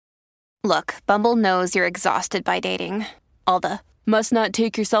Look, Bumble knows you're exhausted by dating. All the must not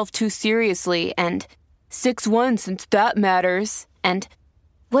take yourself too seriously and 6'1" since that matters. And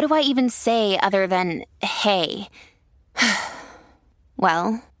what do I even say other than hey?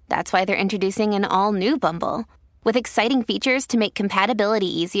 Well, that's why they're introducing an all-new Bumble with exciting features to make compatibility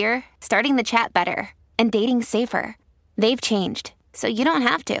easier, starting the chat better, and dating safer. They've changed, so you don't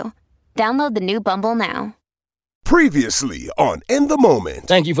have to. Download the new Bumble now. Previously on In the Moment.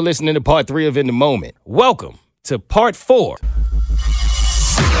 Thank you for listening to part 3 of In the Moment. Welcome to part 4.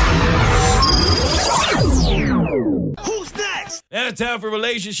 Who's next? Now it's time for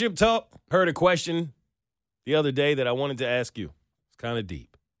relationship talk. Heard a question the other day that I wanted to ask you. It's kind of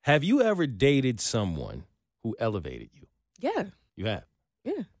deep. Have you ever dated someone who elevated you? Yeah. You have?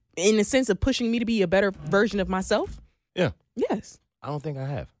 Yeah. In the sense of pushing me to be a better version of myself? Yeah. Yes. I don't think I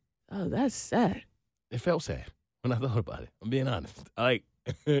have. Oh, that's sad. It felt sad when I thought about it. I'm being honest. Are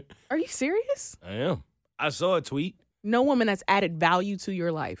you serious? I am. I saw a tweet. No woman that's added value to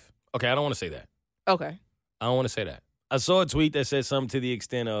your life. Okay, I don't want to say that. Okay. I don't want to say that. I saw a tweet that said something to the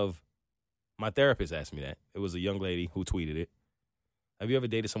extent of, my therapist asked me that. It was a young lady who tweeted it. Have you ever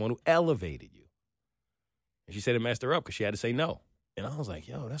dated someone who elevated you? And she said it messed her up because she had to say no. And I was like,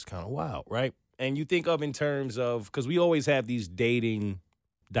 yo, that's kind of wild, right? And you think of in terms of, because we always have these dating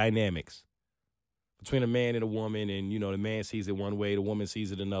dynamics between a man and a woman, and, you know, the man sees it one way, the woman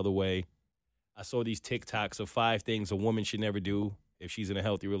sees it another way. I saw these TikToks of 5 things a woman should never do if she's in a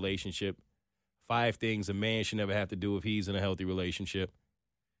healthy relationship, 5 things a man should never have to do if he's in a healthy relationship.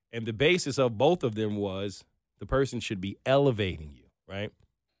 And the basis of both of them was the person should be elevating you, right?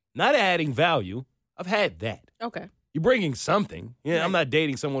 Not adding value. I've had that. Okay. You're bringing something. Yeah, Right. I'm not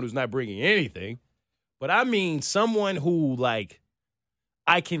dating someone who's not bringing anything. But I mean someone who, like,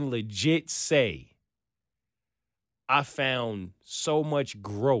 I can legit say I found so much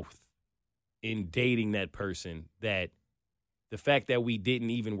growth in dating that person that the fact that we didn't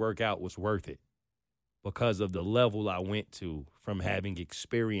even work out was worth it because of the level I went to from having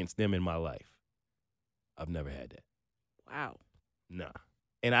experienced them in my life. I've never had that. Wow. Nah.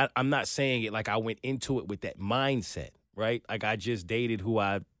 And I'm not saying it like I went into it with that mindset, right? Like I just dated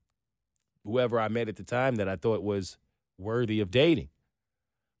whoever I met at the time that I thought was worthy of dating.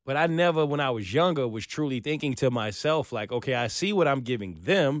 But I never, when I was younger, was truly thinking to myself, like, okay, I see what I'm giving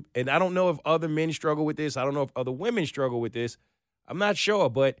them. And I don't know if other men struggle with this. I don't know if other women struggle with this. I'm not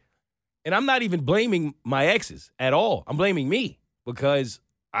sure. And I'm not even blaming my exes at all. I'm blaming me because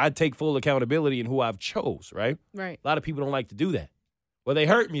I take full accountability in who I've chose, right? Right. A lot of people don't like to do that. Well, they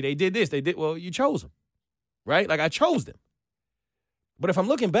hurt me. They did this. Well, you chose them, right? Like I chose them. But if I'm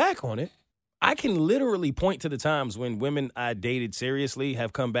looking back on it, I can literally point to the times when women I dated seriously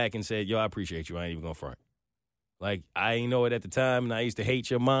have come back and said, yo, I appreciate you. I ain't even gonna front. Like, I ain't know it at the time, and I used to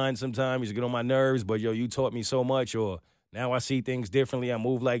hate your mind sometimes. You used to get on my nerves, but, yo, you taught me so much, or now I see things differently. I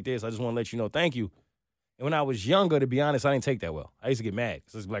move like this. I just want to let you know thank you. And when I was younger, to be honest, I didn't take that well. I used to get mad.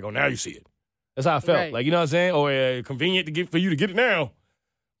 So it's like, oh, now you see it. That's how I felt. Right. Like, you know what I'm saying? Or convenient to get for you to get it now.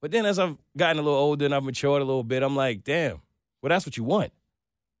 But then as I've gotten a little older and I've matured a little bit, I'm like, damn, well, that's what you want.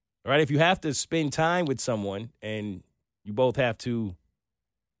 All right? If you have to spend time with someone and you both have to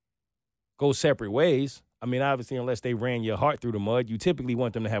go separate ways, I mean, obviously, unless they ran your heart through the mud, you typically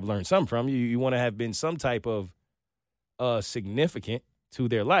want them to have learned something from you. You want to have been some type of significant to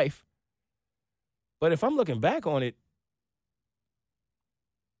their life. But if I'm looking back on it,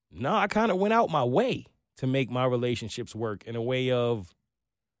 no, I kind of went out my way to make my relationships work in a way of,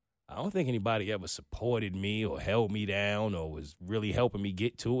 I don't think anybody ever supported me or held me down or was really helping me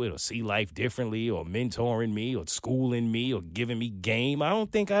get to it or see life differently or mentoring me or schooling me or giving me game. I don't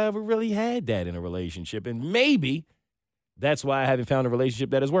think I ever really had that in a relationship. And maybe that's why I haven't found a relationship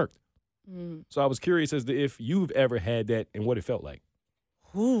that has worked. So I was curious as to if you've ever had that and what it felt like.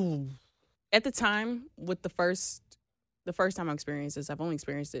 Ooh. At the time, with the first time I experienced this, I've only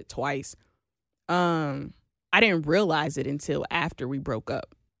experienced it twice. I didn't realize it until after we broke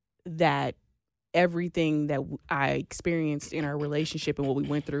up, that everything that I experienced in our relationship and what we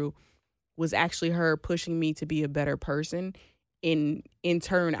went through was actually her pushing me to be a better person. In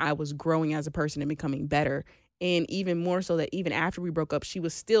turn, I was growing as a person and becoming better. And even more so that even after we broke up, she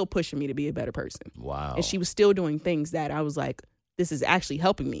was still pushing me to be a better person. Wow. And she was still doing things that I was like, this is actually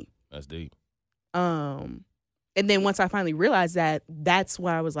helping me. That's deep. And then once I finally realized that, that's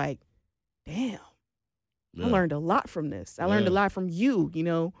why I was like, damn, I learned a lot from this. I learned a lot from you, you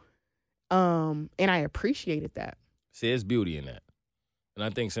know? And I appreciated that. See, there's beauty in that. And I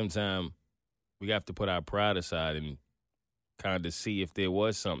think sometimes we have to put our pride aside and kind of see if there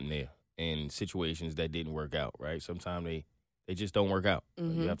was something there in situations that didn't work out, right? Sometimes they They just don't work out.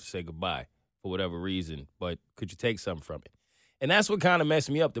 Mm-hmm. You have to say goodbye for whatever reason. But could you take something from it? And that's what kind of messed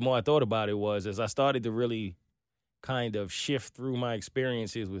me up the more I thought about it was as I started to really kind of shift through my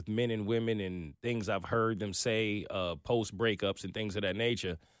experiences with men and women and things I've heard them say post breakups and things of that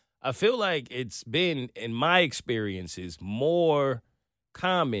nature. I feel like it's been, in my experiences, more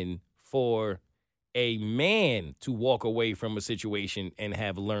common for a man to walk away from a situation and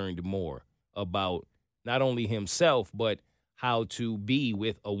have learned more about not only himself, but how to be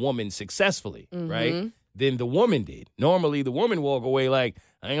with a woman successfully, right? Than the woman did. Normally, the woman walk away like,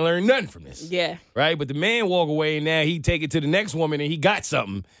 I ain't learned nothing from this. Yeah. Right? But the man walk away and now he take it to the next woman and he got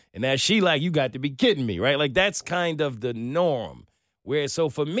something. And now she like, you got to be kidding me, right? Like, that's kind of the norm. Whereas, so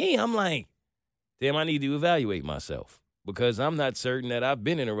for me, I'm like, damn, I need to evaluate myself because I'm not certain that I've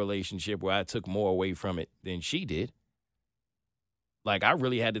been in a relationship where I took more away from it than she did. Like, I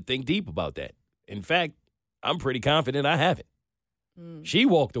really had to think deep about that. In fact, I'm pretty confident I haven't. She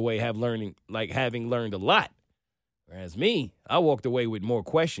walked away having learned a lot. Whereas me, I walked away with more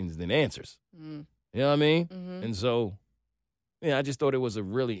questions than answers. You know what I mean? And so, yeah, I just thought it was a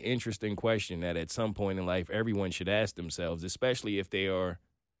really interesting question that at some point in life, everyone should ask themselves, especially if they are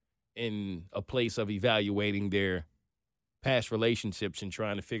in a place of evaluating their past relationships and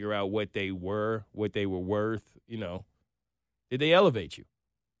trying to figure out what they were worth, you know. Did they elevate you?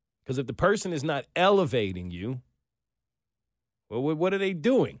 Because if the person is not elevating you, well, what are they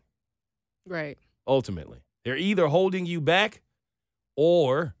doing? Right. Ultimately, they're either holding you back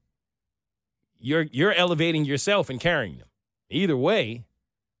or you're elevating yourself and carrying them. Either way,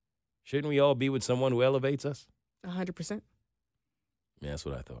 shouldn't we all be with someone who elevates us? 100%. Yeah, that's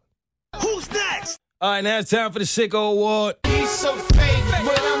what I thought. Who's next? All right, now it's time for the Sicko Award. He's so fake,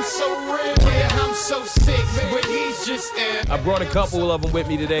 but I'm so real. Yeah, I'm so sick, but he's just I brought a couple of them with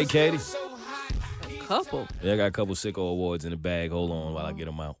me today, Katie. Couple. Yeah, I got a couple Sicko Awards in the bag. Hold on while I get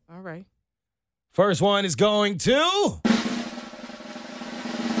them out. All right. First one is going to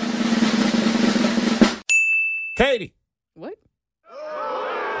Katie. What?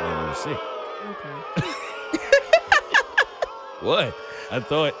 Let me see. Okay. What? I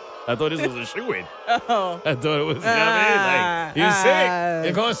thought this was a shoo-in. Oh. I thought it was, you know what I mean? Like, you sick.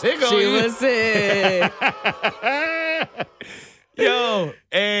 You're going Sicko. She was sick. Yo,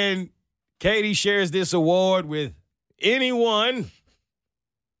 and Katie shares this award with anyone,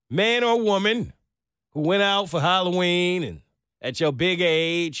 man or woman, who went out for Halloween and at your big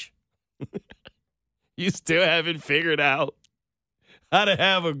age, you still haven't figured out how to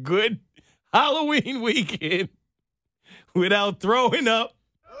have a good Halloween weekend without throwing up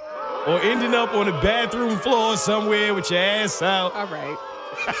or ending up on the bathroom floor somewhere with your ass out. All right.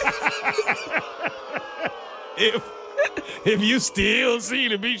 If you still seem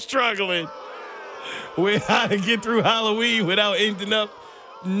to be struggling with how to get through Halloween without ending up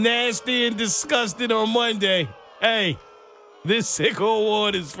nasty and disgusted on Monday, hey, this Sicko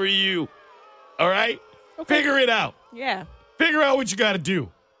Award is for you. All right? Okay. Figure it out. Yeah. Figure out what you got to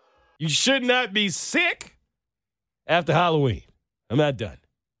do. You should not be sick after Halloween. I'm not done.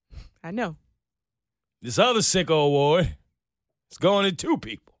 I know. This other Sicko Award is going to two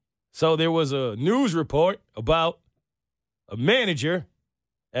people. So there was a news report about a manager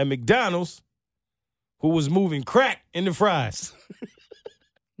at McDonald's who was moving crack in the fries.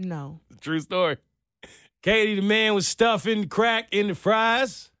 No. True story. Katie, the man, was stuffing crack in the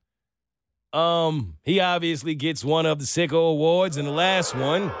fries. He obviously gets one of the Sicko Awards, and the last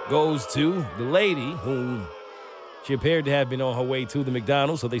one goes to the lady whom she appeared to have been on her way to the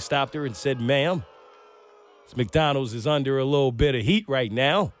McDonald's, so they stopped her and said, ma'am, this McDonald's is under a little bit of heat right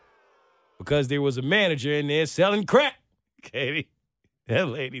now because there was a manager in there selling crack. Katie, that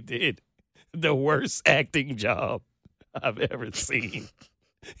lady did the worst acting job I've ever seen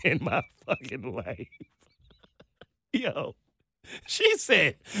in my fucking life. Yo, she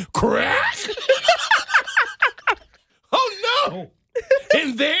said, crack? Oh, no.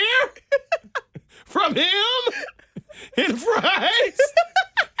 In there? From him? In fries?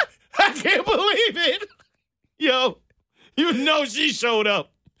 I can't believe it. Yo, you know she showed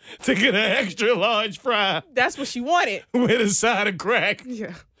up to get an extra large fry That's what she wanted. with a side of crack.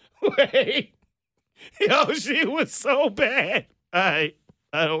 Yeah. Wait. Yo, she was so bad. All right.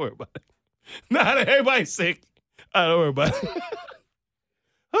 I don't worry about it. Not everybody's sick. I don't worry about it.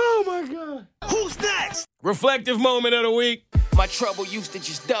 Oh, my God. Who's next? Reflective moment of the week. My trouble used to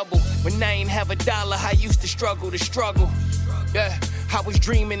just double. When I ain't have a dollar, I used to struggle. Yeah, I was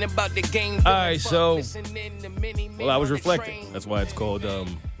dreaming about the game. All right, so, well, I was reflecting. That's why it's called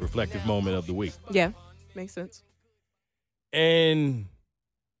Reflective Moment of the Week. Yeah. Makes sense. And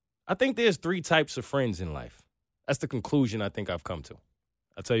I think there's three types of friends in life. That's the conclusion I think I've come to.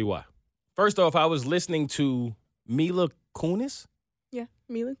 I'll tell you why. First off, I was listening to Mila Kunis. Yeah,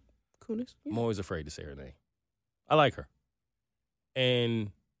 Mila Kunis. Yeah. I'm always afraid to say her name. I like her.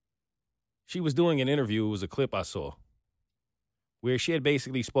 And she was doing an interview. It was a clip I saw where she had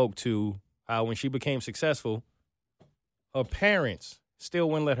basically spoke to how when she became successful, her parents still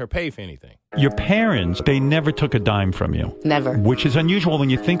wouldn't let her pay for anything. Your parents, they never took a dime from you. Never. Which is unusual when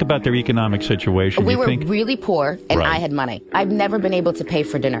you think about their economic situation. We were really poor, and Right. I had money. I've never been able to pay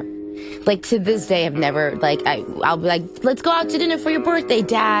for dinner. Like, to this day, I've never, like, I'll be like, let's go out to dinner for your birthday,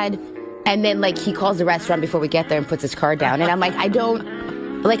 Dad. And then, like, he calls the restaurant before we get there and puts his card down. And I'm like,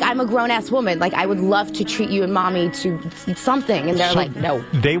 I'm a grown-ass woman. Like, I would love to treat you and Mommy to something. And they're like, no.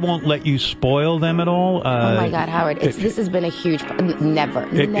 They won't let you spoil them at all? Oh, my God, Howard. This has been a huge... Never.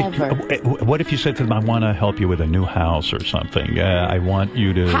 What if you said to them, I want to help you with a new house or something? I want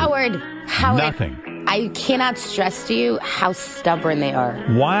you to... Howard. Nothing. I cannot stress to you how stubborn they are.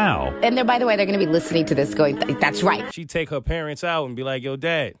 Wow. And by the way, they're going to be listening to this going, that's right. She'd take her parents out and be like, yo,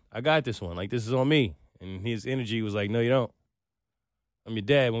 Dad, I got this one. Like, this is on me. And his energy was like, no, you don't. I'm your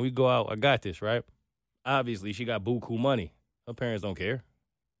dad. When we go out, I got this, right? Obviously, she got buku money. Her parents don't care.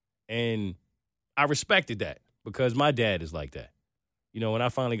 And I respected that because my dad is like that. You know, when I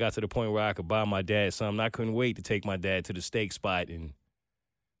finally got to the point where I could buy my dad something, I couldn't wait to take my dad to the steak spot and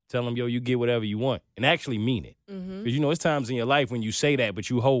tell him, yo, you get whatever you want, and actually mean it. Because, you know, it's times in your life when you say that, but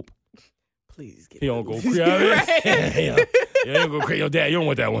you hope Please get he don't go crazy. You don't go crazy. Yo, Dad, you don't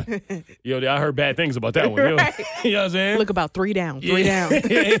want that one. Yo, I heard bad things about that one. Yo, Right. You know what I'm saying? Look about 3 down. Yeah.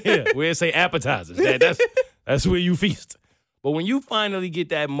 Where it say appetizers. That's where you feast. But when you finally get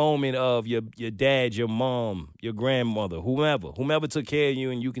that moment of your dad, your mom, your grandmother, whomever took care of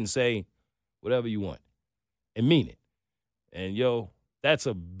you, and you can say whatever you want and mean it. And, yo, that's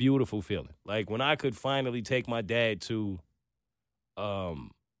a beautiful feeling. Like when I could finally take my dad to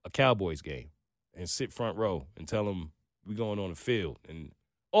a Cowboys game and sit front row and tell him we going on the field and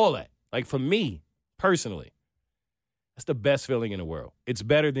all that. Like for me, personally, that's the best feeling in the world. It's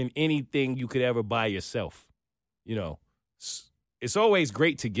better than anything you could ever buy yourself. You know, it's always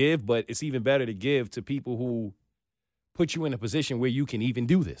great to give, but it's even better to give to people who put you in a position where you can even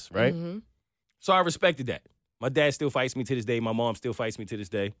do this, right? Mm-hmm. So I respected that. My dad still fights me to this day. My mom still fights me to this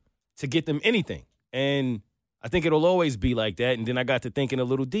day to get them anything. And I think it'll always be like that. And then I got to thinking a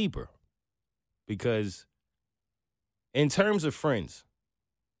little deeper because in terms of friends,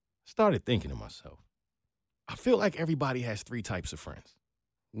 I started thinking to myself, I feel like everybody has 3 types of friends.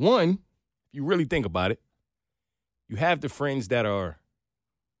 One, if you really think about it, you have the friends that are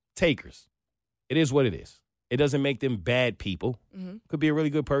takers. It is what it is. It doesn't make them bad people. Mm-hmm. Could be a really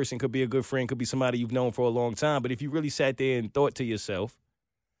good person, could be a good friend, could be somebody you've known for a long time. But if you really sat there and thought to yourself,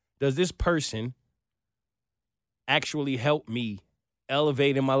 does this person actually help me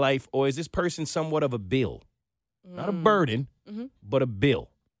elevate in my life? Or is this person somewhat of a bill? Not a burden, but a bill,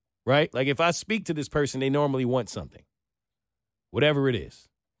 right? Like if I speak to this person, they normally want something. Whatever it is.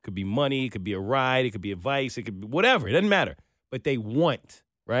 It could be money, it could be a ride, it could be advice, it could be whatever. It doesn't matter. But they want,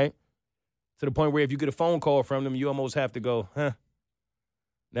 right? To the point where if you get a phone call from them, you almost have to go,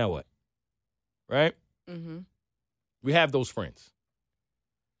 now what? Right? Mm-hmm. We have those friends.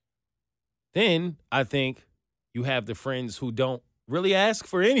 Then I think you have the friends who don't really ask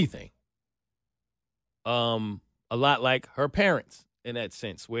for anything. A lot like her parents in that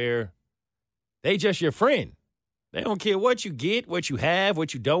sense, where they just your friend. They don't care what you get, what you have,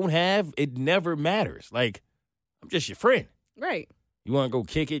 what you don't have. It never matters. Like, I'm just your friend. Right. You want to go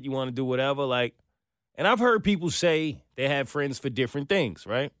kick it, you want to do whatever. Like, and I've heard people say they have friends for different things,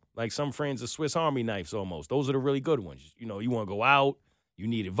 right? Like some friends are Swiss Army knives almost. Those are the really good ones. You know, you want to go out, you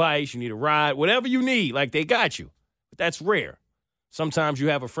need advice, you need a ride, whatever you need, like they got you. But that's rare. Sometimes you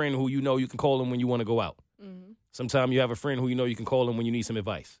have a friend who you know you can call them when you want to go out. Mm-hmm. Sometimes you have a friend who you know you can call them when you need some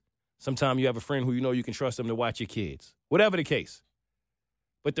advice. Sometimes you have a friend who you know you can trust them to watch your kids. Whatever the case.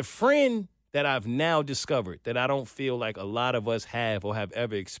 But the friend that I've now discovered that I don't feel like a lot of us have or have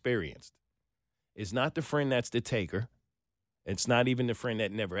ever experienced is not the friend that's the taker. It's not even the friend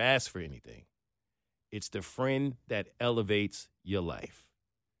that never asks for anything. It's the friend that elevates your life.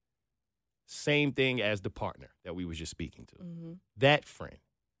 Same thing as the partner that we was just speaking to. Mm-hmm. That friend.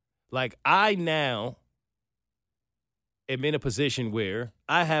 Like I now am in a position where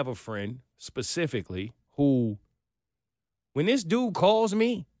I have a friend specifically who, when this dude calls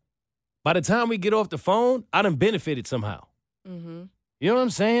me, by the time we get off the phone, I done benefited somehow. Mm-hmm. You know what I'm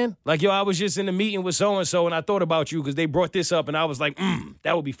saying? Like, yo, I was just in a meeting with so-and-so, and I thought about you because they brought this up, and I was like,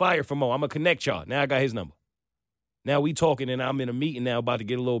 that would be fire for Mo. I'm going to connect y'all. Now I got his number. Now we talking, and I'm in a meeting now about to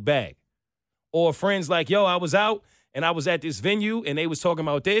get a little bag. Or friends like, yo, I was out and I was at this venue and they was talking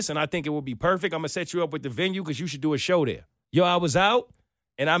about this and I think it would be perfect. I'm going to set you up with the venue because you should do a show there. Yo, I was out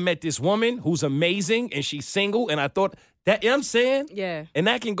and I met this woman who's amazing and she's single and I thought that, you know what I'm saying? Yeah. And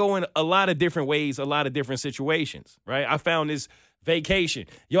that can go in a lot of different ways, a lot of different situations, right? I found this vacation.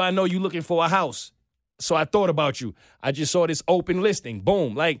 Yo, I know you looking for a house. So I thought about you. I just saw this open listing.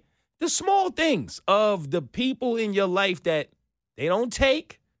 Boom. Like the small things of the people in your life that they don't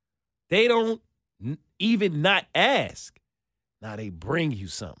take, they don't even not ask. Now they bring you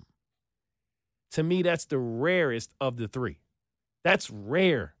something. To me, that's the rarest of the three. That's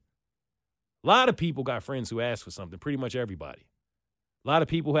rare. A lot of people got friends who ask for something, pretty much everybody. A lot of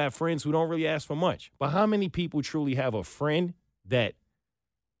people have friends who don't really ask for much. But how many people truly have a friend that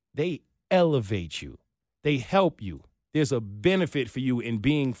they elevate you? They help you. There's a benefit for you in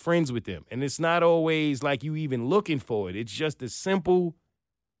being friends with them. And it's not always like you even looking for it. It's just a simple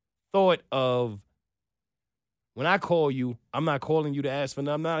thought of when I call you, I'm not calling you to ask for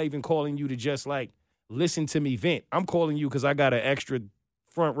nothing. I'm not even calling you to just like listen to me vent. I'm calling you because I got an extra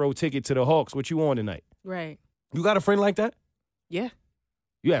front row ticket to the Hawks. What you on tonight? Right. You got a friend like that? Yeah.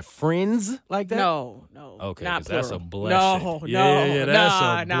 You have friends like that? No. Okay, not 'cause that's a plural. blessing. No,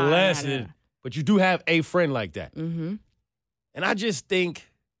 That's a blessing. Nah. But you do have a friend like that. Mm-hmm. And I just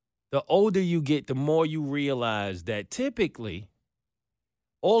think the older you get, the more you realize that typically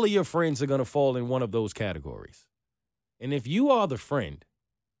all of your friends are going to fall in one of those categories. And if you are the friend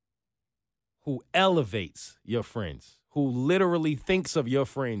who elevates your friends, who literally thinks of your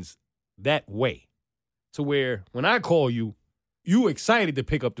friends that way, to where when I call you, you excited to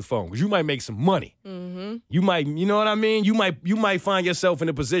pick up the phone because you might make some money. Mm-hmm. You might, you know what I mean? You might find yourself in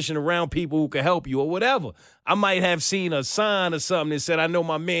a position around people who can help you or whatever. I might have seen a sign or something that said, I know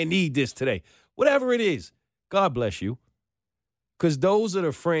my man need this today. Whatever it is, God bless you. Because those are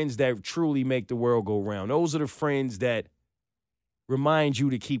the friends that truly make the world go round. Those are the friends that remind you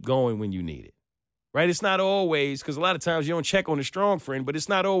to keep going when you need it. Right? It's not always, because a lot of times you don't check on a strong friend, but it's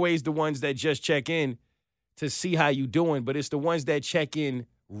not always the ones that just check in to see how you doing, but it's the ones that check in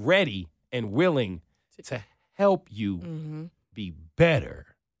ready and willing to help you be better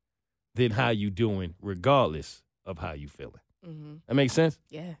than how you doing, regardless of how you feeling. Mm-hmm. That makes sense?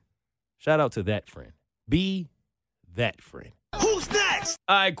 Yeah. Shout out to that friend. Be that friend. Who's next?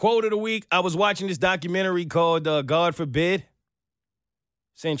 All right, quote of the week. I was watching this documentary called God Forbid.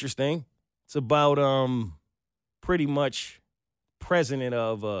 It's interesting. It's about pretty much president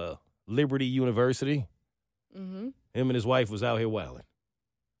of Liberty University. Mm-hmm. Him and his wife was out here wilding.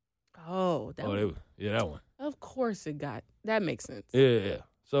 Oh, that one. That one. Of course it got. That makes sense. Yeah.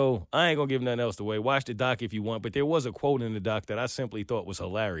 So I ain't going to give nothing else away. Watch the doc if you want. But there was a quote in the doc that I simply thought was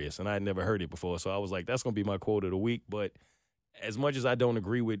hilarious, and I had never heard it before. So I was like, that's going to be my quote of the week. But as much as I don't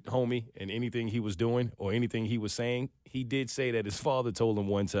agree with homie and anything he was doing or anything he was saying, he did say that his father told him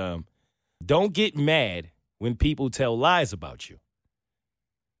one time, don't get mad when people tell lies about you.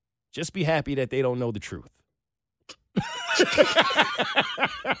 Just be happy that they don't know the truth.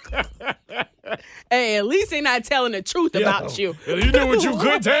 Hey, at least they not telling the truth about you. Yo, you knew what you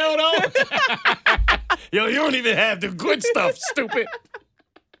could tell, though? Yo, you don't even have the good stuff, stupid.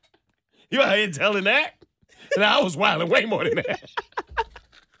 You out here telling that? And I was wilding way more than that.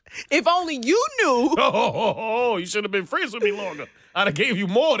 If only you knew. Oh, you should have been friends with me longer. I'd have gave you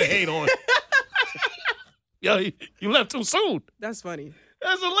more to hate on. Yo, you left too soon. That's funny.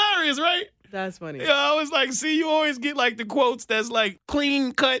 That's hilarious, right? That's funny. Yeah, I was like, see, you always get like the quotes that's like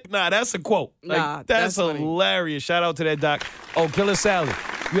clean cut. Nah, that's a quote. Like, Nah, that's funny. hilarious. Shout out to that doc. Oh, Killer Sally.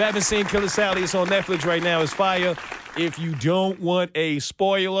 You haven't seen Killer Sally. It's on Netflix right now. It's fire. If you don't want a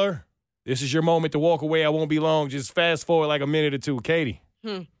spoiler, this is your moment to walk away. I won't be long. Just fast forward like a minute or two. Katie.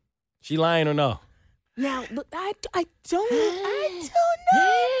 She lying or no? Now, look, I don't know.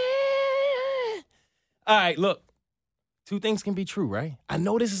 All right, look. Two things can be true, right? I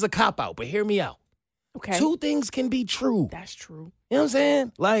know this is a cop-out, but hear me out. Okay. Two things can be true. That's true. You know what I'm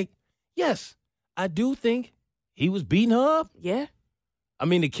saying? Like, yes, I do think he was beating her up. Yeah. I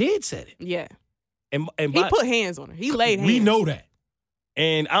mean, the kid said it. Yeah. And He put hands on her. He laid hands. We know that.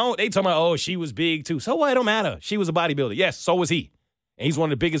 And they talking about, oh, she was big too. So what? It don't matter. She was a bodybuilder. Yes, so was he. And he's one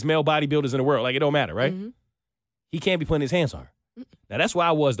of the biggest male bodybuilders in the world. Like, it don't matter, right? Mm-hmm. He can't be putting his hands on her. Now, that's where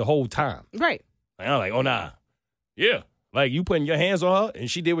I was the whole time. Right. Like, I'm like, oh, nah. Yeah. Like, you putting your hands on her, and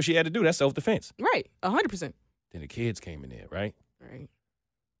she did what she had to do. That's self-defense. Right. 100%. Then the kids came in there, right? Right.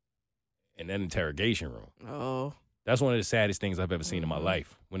 In that interrogation room. Oh. That's one of the saddest things I've ever seen in my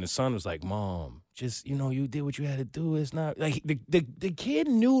life. When the son was like, Mom, just, you did what you had to do. It's not, like, the kid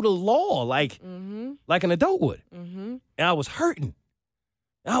knew the law, like an adult would. Mm-hmm. And I was hurting.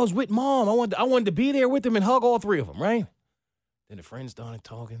 I was with Mom. I wanted to be there with them and hug all three of them, right? Then the friends started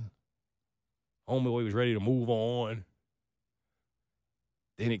talking. Homeboy was ready to move on.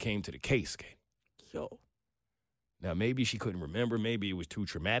 Then it came to the case, Katie. Yo. Now, maybe she couldn't remember. Maybe it was too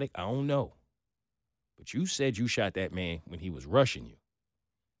traumatic. I don't know. But you said you shot that man when he was rushing you.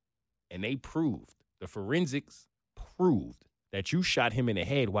 And they proved, the forensics proved that you shot him in the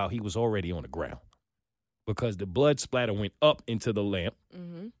head while he was already on the ground. Because the blood splatter went up into the lamp,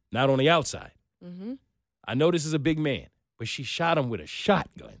 not on the outside. Mm-hmm. I know this is a big man, but she shot him with a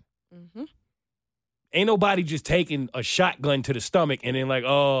shotgun. Mm-hmm. Ain't nobody just taking a shotgun to the stomach and then like,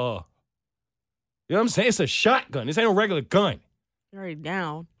 oh. You know what I'm saying? It's a shotgun. This ain't a regular gun. You're already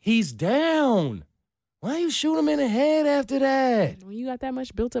down. He's down. Why you shoot him in the head after that? When you got that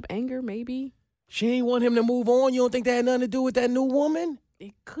much built up anger, maybe. She ain't want him to move on. You don't think that had nothing to do with that new woman?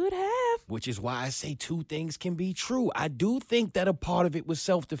 It could have. Which is why I say two things can be true. I do think that a part of it was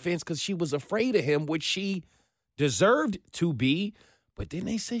self-defense because she was afraid of him, which she deserved to be. But then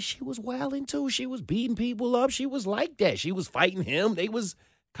they said she was wilding too. She was beating people up. She was like that. She was fighting him. They was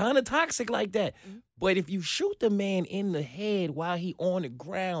kind of toxic like that. Mm-hmm. But if you shoot the man in the head while he on the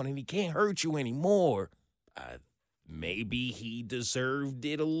ground and he can't hurt you anymore, maybe he deserved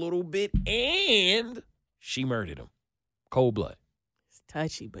it a little bit. And she murdered him. Cold blood. It's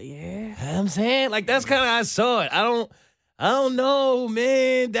touchy, but yeah. I'm saying, like, that's kind of how I saw it. I don't know,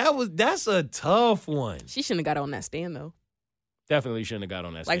 man. That's a tough one. She shouldn't have got on that stand, though. Definitely shouldn't have got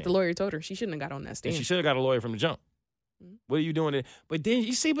on that stand. Like the lawyer told her, she shouldn't have got on that stand. And she should have got a lawyer from the jump. What are you doing? But then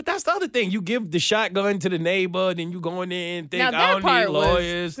you see, but that's the other thing. You give the shotgun to the neighbor, then you go in there and think, I don't need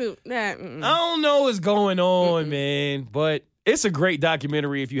lawyers. I don't know what's going on, man. But it's a great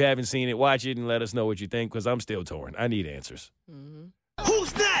documentary. If you haven't seen it, watch it and let us know what you think, because I'm still torn. I need answers.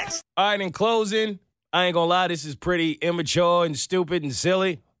 Who's next? All right, in closing, I ain't gonna lie, this is pretty immature and stupid and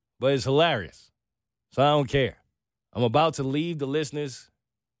silly, but it's hilarious. So I don't care. I'm about to leave the listeners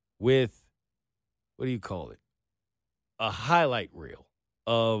with, what do you call it? A highlight reel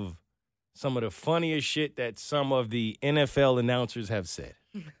of some of the funniest shit that some of the NFL announcers have said.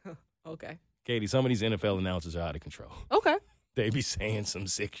 Okay. Katie, some of these NFL announcers are out of control. Okay. They be saying some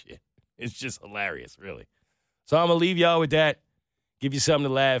sick shit. It's just hilarious, really. So I'm going to leave y'all with that. Give you something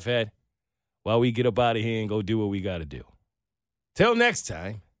to laugh at while we get up out of here and go do what we got to do. Till next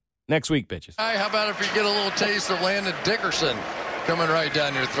time. Next week, bitches. Hey, how about if you get a little taste of Landon Dickerson coming right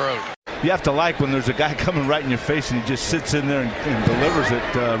down your throat? You have to like when there's a guy coming right in your face and he just sits in there and delivers it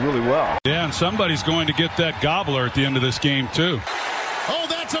really well. Yeah, and somebody's going to get that gobbler at the end of this game, too. Oh,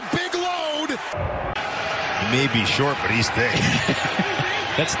 that's a big load. He may be short, but he's thick.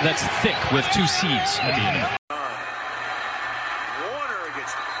 That's thick with two C's at the end. Warner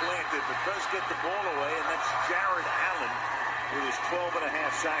gets planted, but does get the ball away, and that's Jared Allen with his 12.5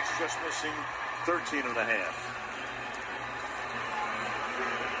 sacks, just missing 13.5.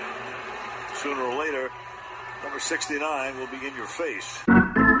 Sooner or later, number 69 will be in your face.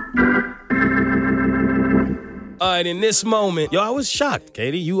 All right, in this moment, I was shocked,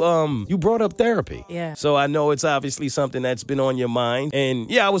 Katie. You brought up therapy. Yeah. So I know it's obviously something that's been on your mind. And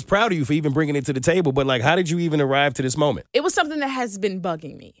yeah, I was proud of you for even bringing it to the table. But like, how did you even arrive to this moment? It was something that has been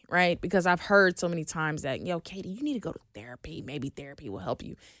bugging me, right? Because I've heard so many times that, Katie, you need to go to therapy. Maybe therapy will help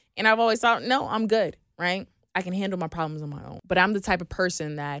you. And I've always thought, no, I'm good, right? I can handle my problems on my own. But I'm the type of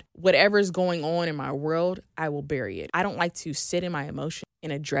person that whatever's going on in my world, I will bury it. I don't like to sit in my emotion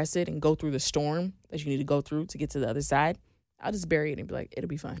and address it and go through the storm that you need to go through to get to the other side. I'll just bury it and be like, it'll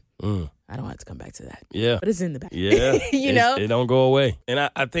be fine. I don't have to come back to that. Yeah. But it's in the back. Yeah. know? It don't go away. And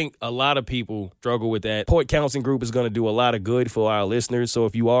I think a lot of people struggle with that. Port Counseling Group is going to do a lot of good for our listeners. So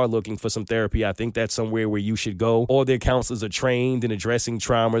if you are looking for some therapy, I think that's somewhere where you should go. All their counselors are trained in addressing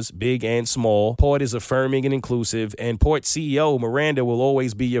traumas, big and small. Port is affirming and inclusive. And Port CEO Miranda will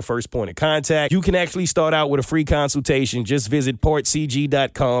always be your first point of contact. You can actually start out with a free consultation. Just visit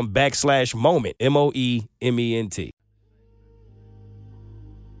portcg.com/moment. MOEMENT.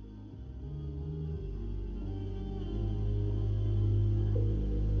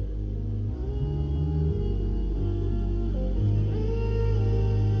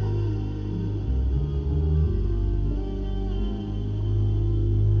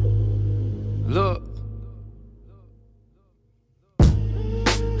 Look,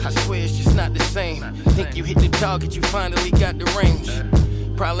 I swear it's just not the same. Think you hit the target, you finally got the range.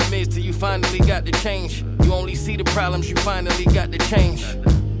 Problem is till you finally got the change. You only see the problems, you finally got the change.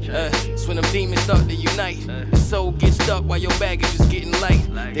 It's when them demons start to unite. The soul gets dark while your baggage is getting light.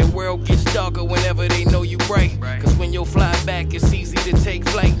 Their world gets darker whenever they know you bright. Cause when you fly back, it's easy to take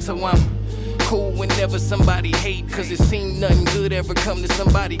flight. So I'm cool whenever somebody hate, cause it seemed nothing good ever come to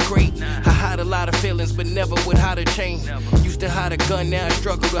somebody great. I hide a lot of feelings, but never would hide a chain. Used to hide a gun, now I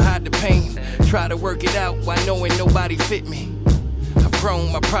struggle to hide the pain. Try to work it out while knowing nobody fit me. I've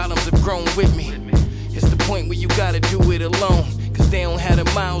grown, my problems have grown with me. It's the point where you gotta do it alone, cause they don't have the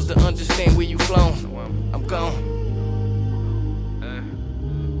miles to understand where you flown. I'm gone.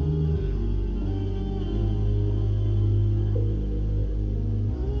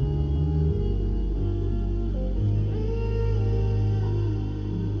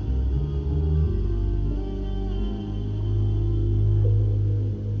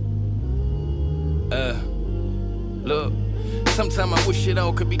 Look, sometimes I wish it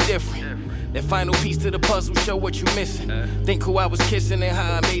all could be different. That final piece to the puzzle show what you missing. Think who I was kissing and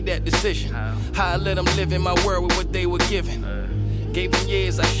how I made that decision. How I let them live in my world with what they were given. Gave them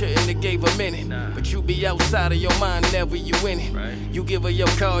years, I shouldn't have gave a minute. But you be outside of your mind, never you in it. You give her your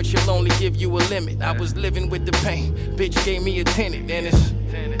card, she'll only give you a limit. I was living with the pain, bitch gave me a tenant. And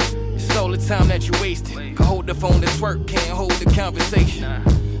it's all the time that you wasted. Can hold the phone to work, can't hold the conversation.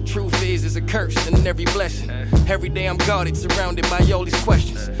 Truth is, it's a curse and every blessing. Every day I'm guarded, surrounded by all these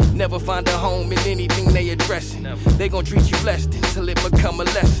questions. Never find a home in anything they addressing. They gon' treat you less until it become a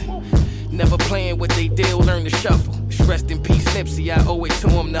lesson. Never playing what they deal, learn to shuffle. Rest in peace, Nipsey, I owe it to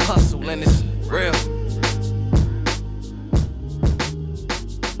him to hustle, and it's real.